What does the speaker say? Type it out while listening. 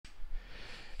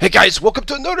Hey guys, welcome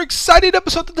to another exciting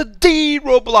episode of the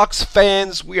Dee-Roblox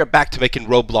fans. We are back to making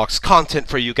Roblox content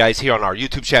for you guys here on our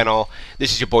YouTube channel.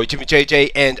 This is your boy Jimmy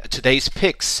JJ, and today's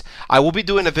picks. I will be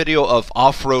doing a video of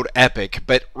Off-Road Epic,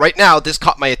 but right now this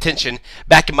caught my attention.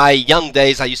 Back in my young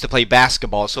days, I used to play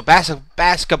basketball. So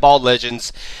Basketball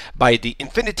Legends by the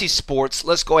Infinity Sports.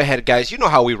 Let's go ahead, guys. You know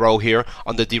how we roll here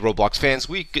on the Dee-Roblox fans.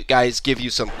 We guys give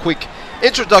you some quick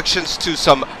introductions to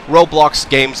some Roblox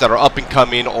games that are up and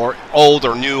coming, or old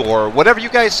or new, or whatever you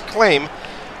guys claim.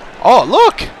 Oh,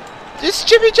 look! It's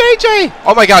Jimmy JJ!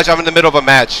 Oh my gosh, I'm in the middle of a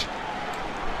match.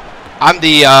 I'm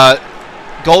the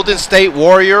Golden State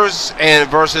Warriors and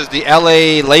versus the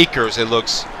LA Lakers, it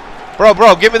looks.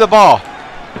 Bro, give me the ball.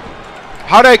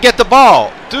 How did I get the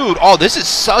ball? Dude, oh, this is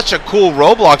such a cool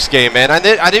Roblox game, man. I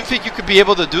didn't think you could be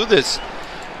able to do this.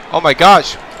 Oh my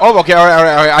gosh. Oh, okay,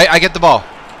 alright. I get the ball.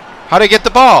 How do I get the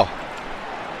ball?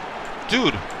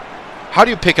 Dude, how do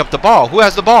you pick up the ball? Who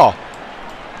has the ball?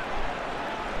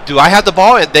 Do I have the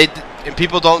ball and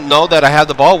people don't know that I have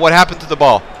the ball? What happened to the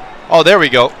ball? Oh, there we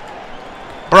go.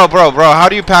 Bro, how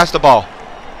do you pass the ball?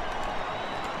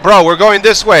 Bro, we're going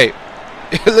this way.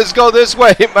 Let's go this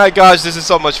way. My gosh, this is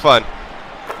so much fun.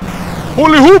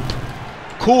 Holy hoop!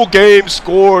 Cool game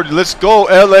scored. Let's go,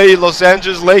 LA, Los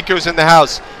Angeles Lakers in the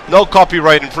house. No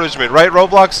copyright infringement, right,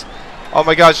 Roblox? Oh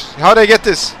my gosh, how did I get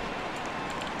this?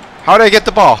 How did I get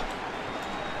the ball?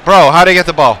 Bro, how did I get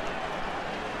the ball?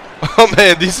 Oh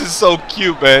man, this is so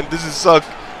cute, man. This is so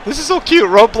cute.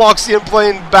 Robloxian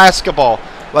playing basketball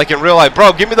like in real life.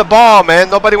 Bro, give me the ball, man.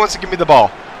 Nobody wants to give me the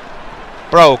ball.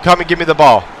 Bro, come and give me the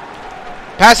ball.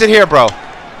 Pass it here, bro.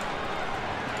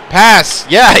 Pass.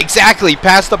 Yeah, exactly.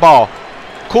 Pass the ball.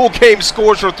 Cool game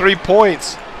scores for 3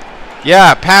 points.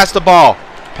 Yeah, pass the ball.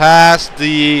 Pass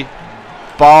the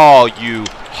ball, you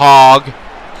hog.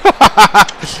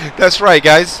 That's right,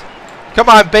 guys. Come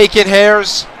on, bacon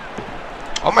hairs.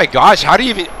 Oh my gosh, how do you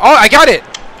even... Oh, I got it.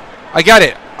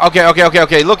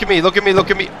 Okay. Look at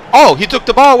me. Oh, he took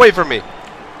the ball away from me.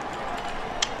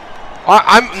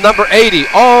 I'm number 80.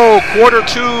 Oh, quarter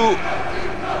 2.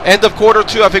 End of quarter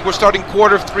 2. I think we're starting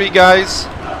quarter 3, guys.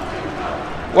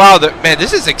 Wow, man,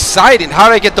 this is exciting. How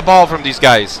did I get the ball from these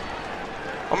guys?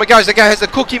 Oh my gosh, that guy has a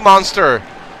cookie monster.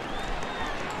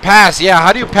 Pass, yeah,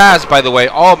 how do you pass, by the way?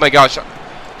 Oh my gosh.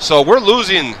 So we're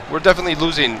losing. We're definitely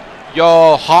losing.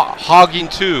 Yo, hogging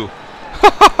too.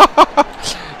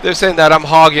 They're saying that I'm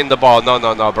hogging the ball.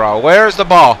 No, bro. Where's the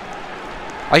ball?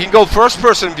 I can go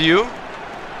first-person view.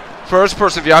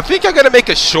 First-person view. I think I'm going to make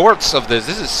a shorts of this.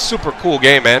 This is a super cool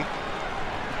game, man.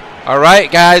 All right,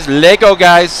 guys. Lego,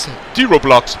 guys.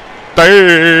 Dee-Roblox.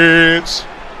 Dance.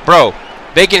 Bro,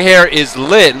 bacon hair is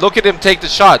lit. Look at him take the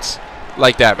shots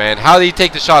like that, man. How did he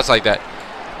take the shots like that?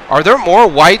 Are there more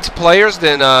white players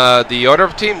than the other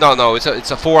team? No, it's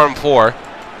a 4-on-4.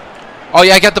 Oh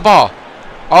yeah, I got the ball.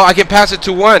 Oh, I can pass it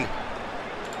to one.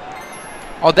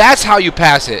 Oh, that's how you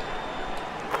pass it.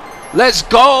 Let's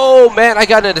go, man. I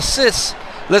got an assist.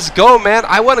 Let's go, man.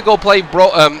 I want to go play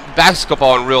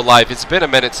basketball in real life. It's been a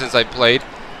minute since I played.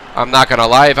 I'm not gonna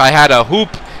lie. If I had a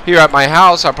hoop here at my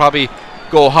house, I'd probably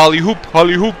go holly hoop.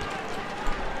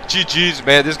 GG's,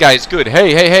 man. This guy is good.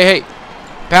 Hey.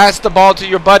 Pass the ball to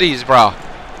your buddies, bro.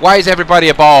 Why is everybody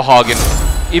a ball hogging?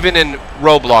 Even in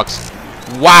Roblox.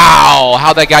 Wow,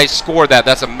 how that guy scored that.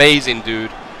 That's amazing,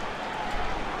 dude.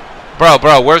 Bro,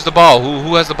 where's the ball?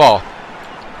 Who has the ball?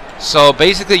 So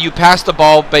basically you pass the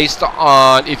ball based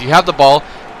on, if you have the ball,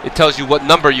 it tells you what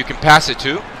number you can pass it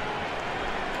to.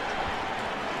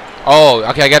 Oh,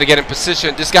 okay, I got to get in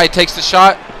position. This guy takes the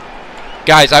shot.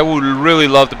 Guys, I would really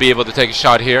love to be able to take a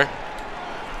shot here.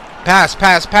 Pass.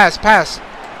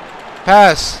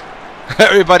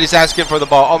 Everybody's asking for the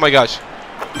ball. Oh my gosh.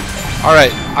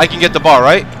 Alright, I can get the ball,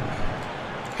 right?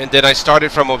 And then I start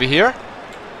it from over here.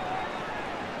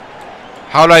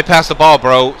 How do I pass the ball,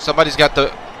 bro? Somebody's got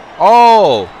the...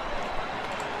 Oh,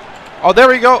 there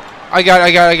we go. I got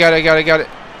it.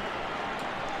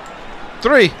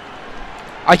 3.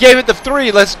 I gave it the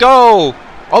 3. Let's go.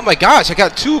 Oh my gosh, I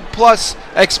got 2+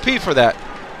 XP for that.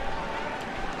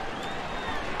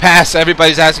 Pass.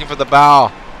 Everybody's asking for the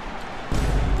ball.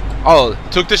 Oh,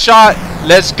 took the shot.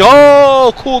 Let's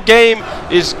go. Cool game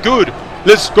is good.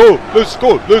 Let's go.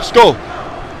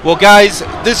 Well, guys,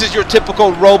 this is your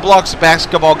typical Roblox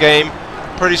basketball game.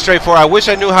 Pretty straightforward. I wish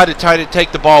I knew how to try to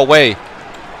take the ball away.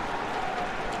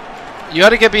 You got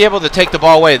to be able to take the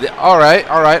ball away. All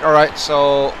right.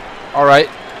 So, all right.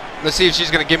 Let's see if she's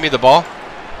going to give me the ball.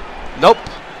 Nope.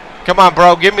 Come on,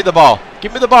 bro. Give me the ball.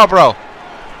 Give me the ball, bro.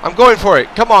 I'm going for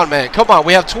it. Come on, man. Come on.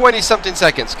 We have 20-something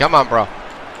seconds. Come on, bro.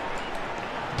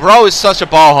 Bro is such a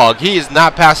ball hog. He is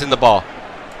not passing the ball.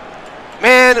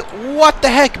 Man, man. What the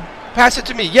heck? Pass it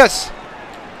to me. Yes.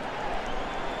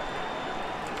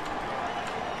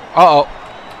 Uh-oh.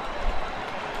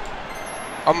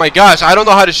 Oh my gosh, I don't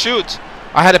know how to shoot.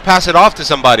 I had to pass it off to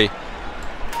somebody.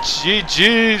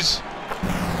 GG's.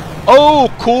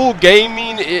 Oh, cool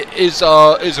gaming is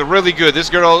really good. This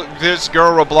girl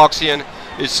Robloxian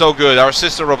is so good. Our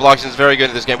sister Robloxian is very good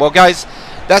in this game. Well, guys,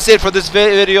 that's it for this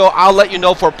video. I'll let you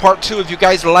know for part 2. If you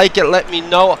guys like it, let me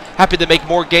know. Happy to make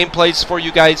more gameplays for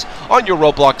you guys on your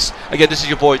Roblox. Again, this is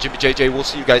your boy Jimmy JJ. We'll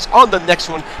see you guys on the next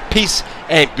one. Peace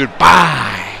and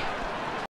goodbye.